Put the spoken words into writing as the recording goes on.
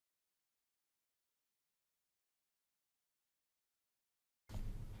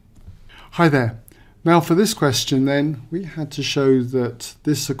Hi there. Now for this question then, we had to show that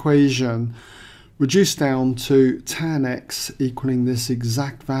this equation reduced down to tan x equaling this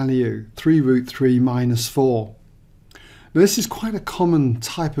exact value, 3 root 3 minus 4. Now this is quite a common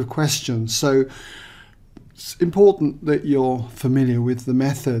type of question, so it's important that you're familiar with the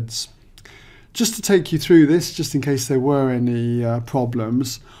methods. Just to take you through this, just in case there were any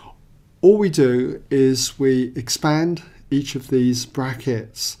problems, all we do is we expand each of these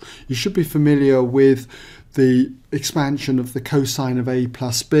brackets. You should be familiar with the expansion of the cosine of a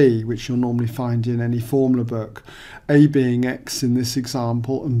plus b, which you'll normally find in any formula book, a being x in this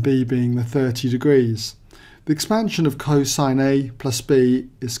example and b being the 30 degrees. The expansion of cosine a plus b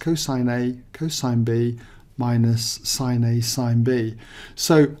is cosine a cosine b minus sine a sine b.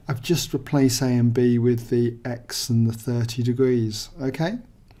 So I've just replaced a and b with the x and the 30 degrees, okay?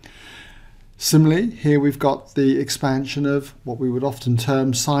 Similarly, here we've got the expansion of what we would often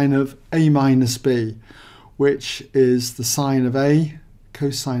term sine of a minus b, which is the sine of a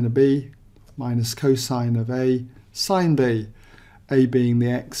cosine of b minus cosine of a sine b, a being the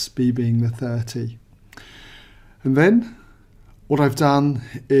x, b being the 30. And then what I've done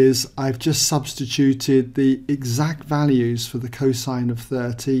is I've just substituted the exact values for the cosine of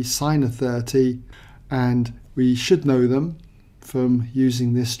 30, sine of 30, and we should know them from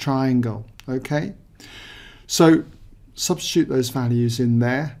using this triangle. Okay, so substitute those values in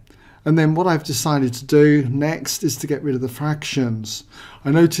there, and then what I've decided to do next is to get rid of the fractions. I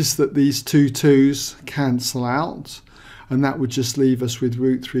notice that these two 2's cancel out, and that would just leave us with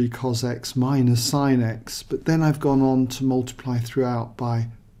root 3 cos x minus sine x, but then I've gone on to multiply throughout by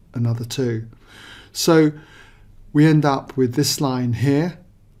another 2. So we end up with this line here,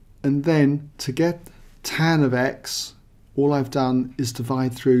 and then to get tan of x, all I've done is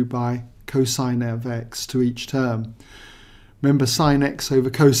divide through by cosine of x to each term. Remember, sine x over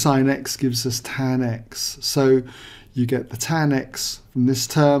cosine x gives us tan x. So you get the tan x from this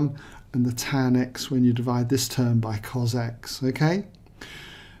term and the tan x when you divide this term by cos x. Okay?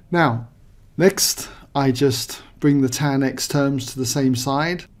 Now, next I just bring the tan x terms to the same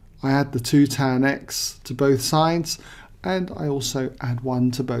side. I add the 2 tan x to both sides, and I also add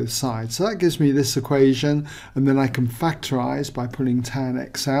 1 to both sides. So that gives me this equation, and then I can factorise by pulling tan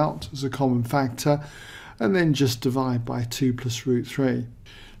x out as a common factor, and then just divide by 2 plus root 3.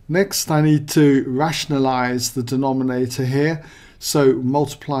 Next I need to rationalise the denominator here, so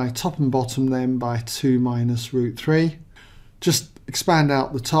multiply top and bottom then by 2 minus root 3. Just expand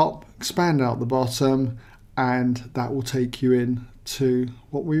out the top, expand out the bottom, and that will take you in to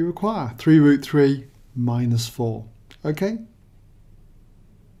what we require, 3 root 3 minus 4. Okay?